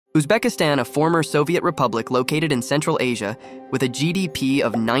Uzbekistan, a former Soviet republic located in Central Asia with a GDP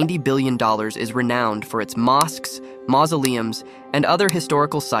of $90 billion, is renowned for its mosques, mausoleums, and other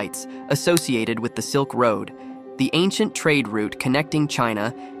historical sites associated with the Silk Road, the ancient trade route connecting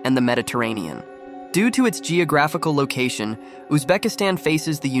China and the Mediterranean. Due to its geographical location, Uzbekistan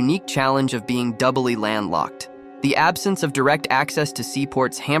faces the unique challenge of being doubly landlocked. The absence of direct access to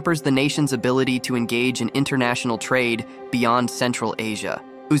seaports hampers the nation's ability to engage in international trade beyond Central Asia.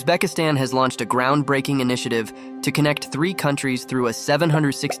 Uzbekistan has launched a groundbreaking initiative to connect three countries through a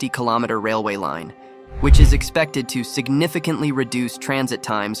 760-kilometer railway line, which is expected to significantly reduce transit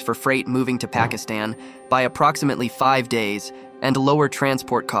times for freight moving to Pakistan by approximately 5 days and lower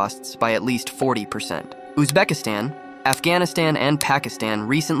transport costs by at least 40%. Uzbekistan, Afghanistan, and Pakistan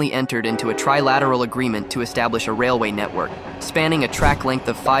recently entered into a trilateral agreement to establish a railway network spanning a track length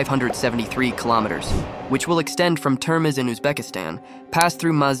of 573 kilometers, which will extend from Termiz in Uzbekistan, pass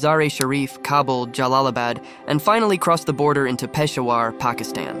through Mazar-e-Sharif, Kabul, Jalalabad, and finally cross the border into Peshawar,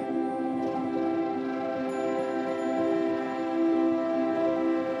 Pakistan.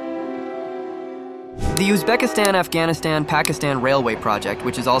 The Uzbekistan-Afghanistan-Pakistan Railway Project,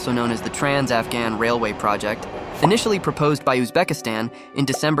 which is also known as the Trans Afghan Railway Project, initially proposed by Uzbekistan in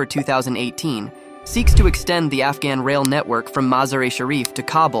December 2018, seeks to extend the Afghan rail network from Mazar-e-Sharif to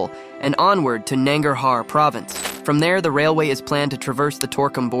Kabul and onward to Nangarhar province. From there, the railway is planned to traverse the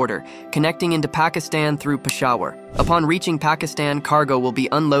Torkham border, connecting into Pakistan through Peshawar. Upon reaching Pakistan, cargo will be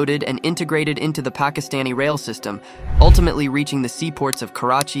unloaded and integrated into the Pakistani rail system, ultimately reaching the seaports of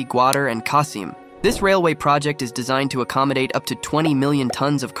Karachi, Gwadar, and Qasim. This railway project is designed to accommodate up to 20 million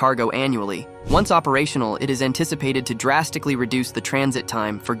tons of cargo annually. Once operational, it is anticipated to drastically reduce the transit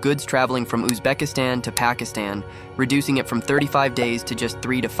time for goods traveling from Uzbekistan to Pakistan, reducing it from 35 days to just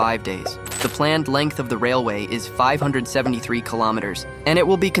 3 to 5 days. The planned length of the railway is 573 kilometers, and it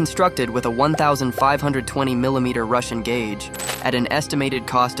will be constructed with a 1,520mm Russian gauge at an estimated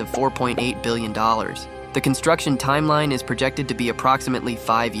cost of $4.8 billion. The construction timeline is projected to be approximately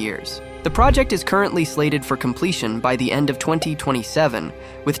 5 years. The project is currently slated for completion by the end of 2027,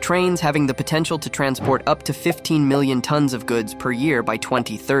 with trains having the potential to transport up to 15 million tons of goods per year by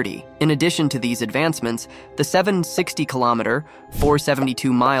 2030. In addition to these advancements, the 760-kilometer,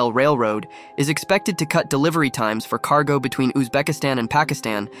 472-mile railroad is expected to cut delivery times for cargo between Uzbekistan and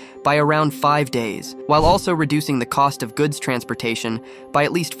Pakistan by around 5 days, while also reducing the cost of goods transportation by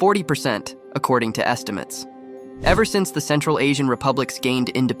at least 40%, according to estimates. Ever since the Central Asian republics gained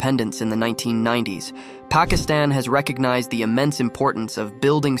independence in the 1990s, Pakistan has recognized the immense importance of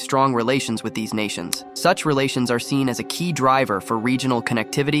building strong relations with these nations. Such relations are seen as a key driver for regional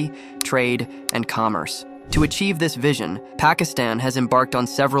connectivity, trade, and commerce. To achieve this vision, Pakistan has embarked on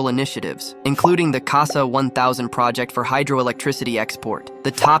several initiatives, including the CASA 1000 project for hydroelectricity export,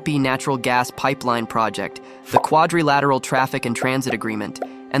 the Tapi natural gas pipeline project, the Quadrilateral Traffic and Transit Agreement,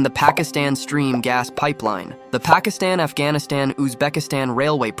 and the Pakistan Stream gas pipeline. The Pakistan-Afghanistan-Uzbekistan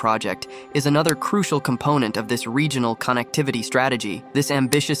Railway Project is another crucial component of this regional connectivity strategy. This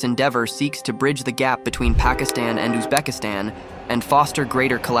ambitious endeavor seeks to bridge the gap between Pakistan and Uzbekistan and foster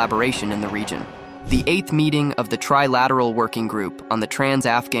greater collaboration in the region. The 8th meeting of the Trilateral Working Group on the Trans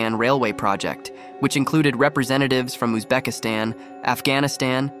Afghan Railway Project, which included representatives from Uzbekistan,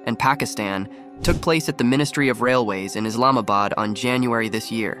 Afghanistan, and Pakistan, took place at the Ministry of Railways in Islamabad on January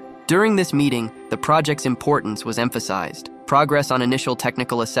this year. During this meeting, the project's importance was emphasized. Progress on initial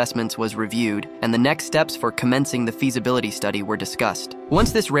technical assessments was reviewed, and the next steps for commencing the feasibility study were discussed.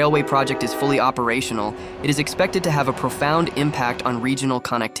 Once this railway project is fully operational, it is expected to have a profound impact on regional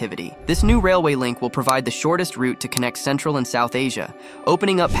connectivity. This new railway link will provide the shortest route to connect Central and South Asia,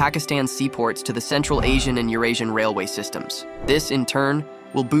 opening up Pakistan's seaports to the Central Asian and Eurasian railway systems. This, in turn,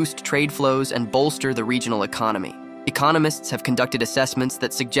 will boost trade flows and bolster the regional economy. Economists have conducted assessments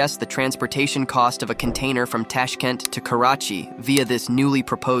that suggest the transportation cost of a container from Tashkent to Karachi via this newly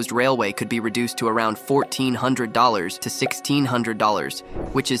proposed railway could be reduced to around $1,400 to $1,600,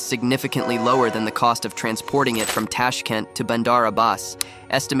 which is significantly lower than the cost of transporting it from Tashkent to Bandar Abbas,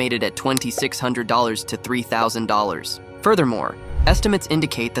 estimated at $2,600 to $3,000. Furthermore, estimates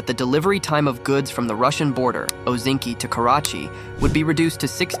indicate that the delivery time of goods from the Russian border, Ozinki to Karachi, would be reduced to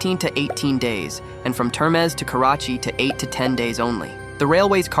 16 to 18 days, and from Termez to Karachi to 8 to 10 days only. The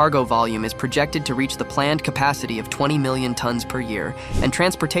railway's cargo volume is projected to reach the planned capacity of 20 million tons per year, and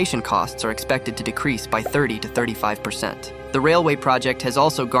transportation costs are expected to decrease by 30 to 35%. The railway project has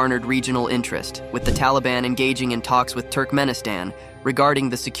also garnered regional interest, with the Taliban engaging in talks with Turkmenistan regarding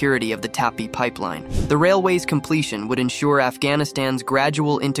the security of the Tapi pipeline. The railway's completion would ensure Afghanistan's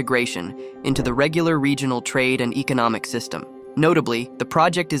gradual integration into the regular regional trade and economic system. Notably, the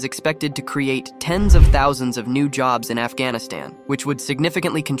project is expected to create tens of thousands of new jobs in Afghanistan, which would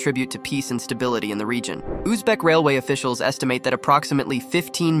significantly contribute to peace and stability in the region. Uzbek railway officials estimate that approximately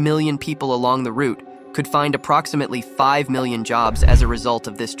 15 million people along the route could find approximately 5 million jobs as a result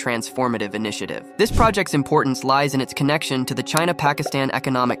of this transformative initiative. This project's importance lies in its connection to the China-Pakistan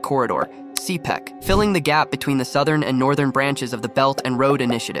Economic Corridor, CPEC, filling the gap between the southern and northern branches of the Belt and Road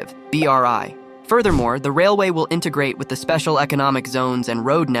Initiative, BRI. Furthermore, the railway will integrate with the special economic zones and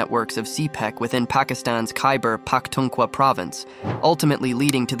road networks of CPEC within Pakistan's Khyber Pakhtunkhwa province, ultimately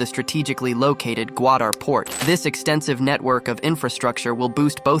leading to the strategically located Gwadar port. This extensive network of infrastructure will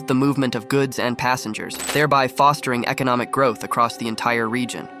boost both the movement of goods and passengers, thereby fostering economic growth across the entire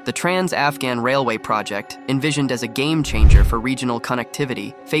region. The Trans Afghan Railway Project, envisioned as a game changer for regional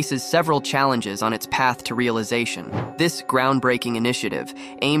connectivity, faces several challenges on its path to realization. This groundbreaking initiative,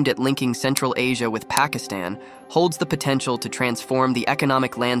 aimed at linking Central Asia with Pakistan, holds the potential to transform the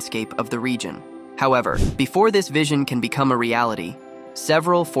economic landscape of the region. However, before this vision can become a reality,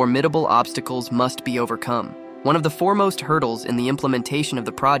 several formidable obstacles must be overcome. One of the foremost hurdles in the implementation of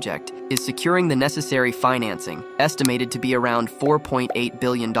the project is securing the necessary financing, estimated to be around $4.8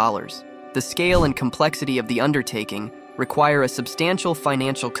 billion. The scale and complexity of the undertaking require a substantial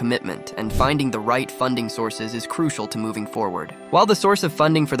financial commitment, and finding the right funding sources is crucial to moving forward. While the source of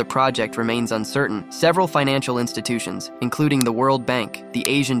funding for the project remains uncertain, several financial institutions, including the World Bank, the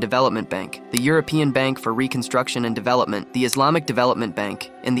Asian Development Bank, the European Bank for Reconstruction and Development, the Islamic Development Bank,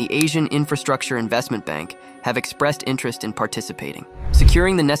 and the Asian Infrastructure Investment Bank, have expressed interest in participating.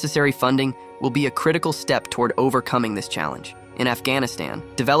 Securing the necessary funding will be a critical step toward overcoming this challenge. In Afghanistan,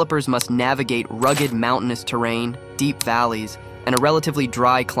 developers must navigate rugged mountainous terrain, deep valleys, and a relatively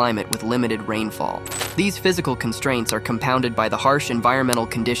dry climate with limited rainfall. These physical constraints are compounded by the harsh environmental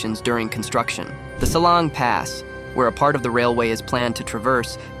conditions during construction. The Salang Pass, where a part of the railway is planned to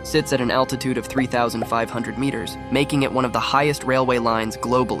traverse, sits at an altitude of 3,500 meters, making it one of the highest railway lines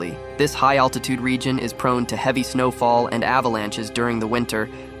globally. This high-altitude region is prone to heavy snowfall and avalanches during the winter,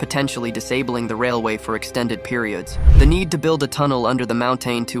 potentially disabling the railway for extended periods. The need to build a tunnel under the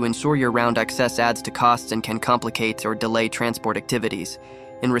mountain to ensure year-round access adds to costs and can complicate or delay transport activities.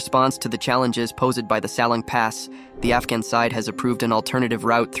 In response to the challenges posed by the Salang Pass, the Afghan side has approved an alternative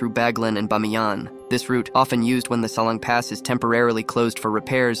route through Baghlan and Bamiyan. This route, often used when the Salang Pass is temporarily closed for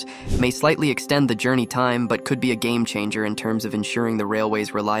repairs, may slightly extend the journey time but could be a game changer in terms of ensuring the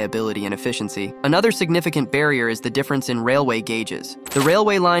railway's reliability and efficiency. Another significant barrier is the difference in railway gauges. The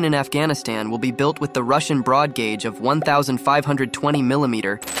railway line in Afghanistan will be built with the Russian broad gauge of 1,520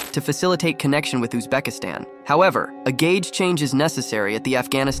 mm to facilitate connection with Uzbekistan. However, a gauge change is necessary at the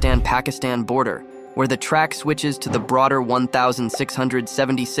Afghanistan-Pakistan border, where the track switches to the broader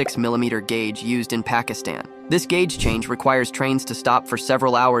 1,676 mm gauge used in Pakistan. This gauge change requires trains to stop for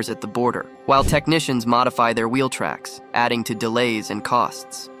several hours at the border, while technicians modify their wheel tracks, adding to delays and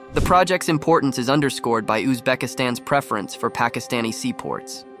costs. The project's importance is underscored by Uzbekistan's preference for Pakistani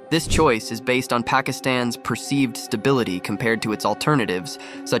seaports. This choice is based on Pakistan's perceived stability compared to its alternatives,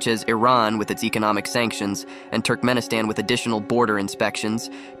 such as Iran with its economic sanctions, and Turkmenistan with additional border inspections,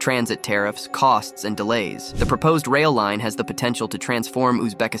 transit tariffs, costs, and delays. The proposed rail line has the potential to transform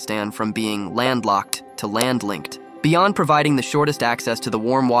Uzbekistan from being landlocked to land-linked. Beyond providing the shortest access to the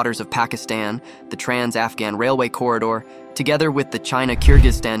warm waters of Pakistan, the Trans Afghan Railway Corridor, together with the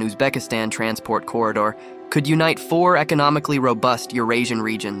China-Kyrgyzstan-Uzbekistan Transport Corridor, could unite four economically robust Eurasian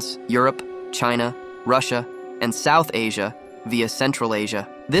regions: Europe, China, Russia, and South Asia via Central Asia.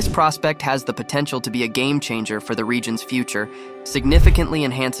 This prospect has the potential to be a game changer for the region's future, significantly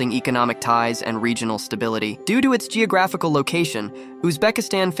enhancing economic ties and regional stability. Due to its geographical location,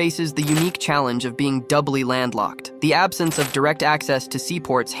 Uzbekistan faces the unique challenge of being doubly landlocked. The absence of direct access to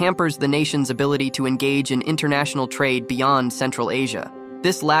seaports hampers the nation's ability to engage in international trade beyond Central Asia.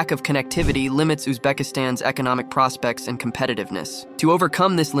 This lack of connectivity limits Uzbekistan's economic prospects and competitiveness. To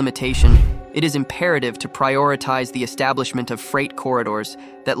overcome this limitation, it is imperative to prioritize the establishment of freight corridors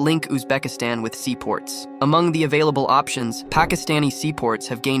that link Uzbekistan with seaports. Among the available options, Pakistani seaports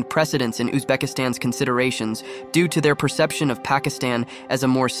have gained precedence in Uzbekistan's considerations due to their perception of Pakistan as a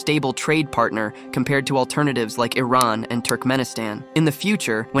more stable trade partner compared to alternatives like Iran and Turkmenistan. In the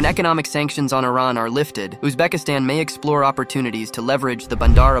future, when economic sanctions on Iran are lifted, Uzbekistan may explore opportunities to leverage the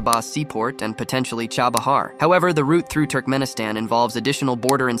Bandar Abbas seaport and potentially Chabahar. However, the route through Turkmenistan involves additional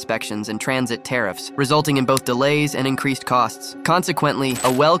border inspections and transit tariffs, resulting in both delays and increased costs. Consequently,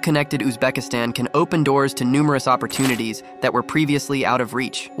 a well-connected Uzbekistan can open doors to numerous opportunities that were previously out of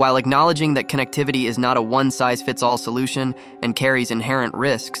reach. While acknowledging that connectivity is not a one-size-fits-all solution and carries inherent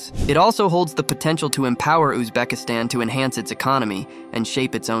risks, it also holds the potential to empower Uzbekistan to enhance its economy and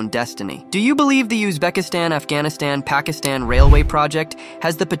shape its own destiny. Do you believe the Uzbekistan-Afghanistan-Pakistan Railway Project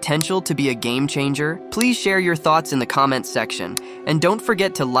has the potential to be a game changer? Please share your thoughts in the comments section, and don't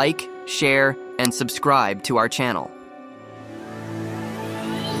forget to like, share, and subscribe to our channel.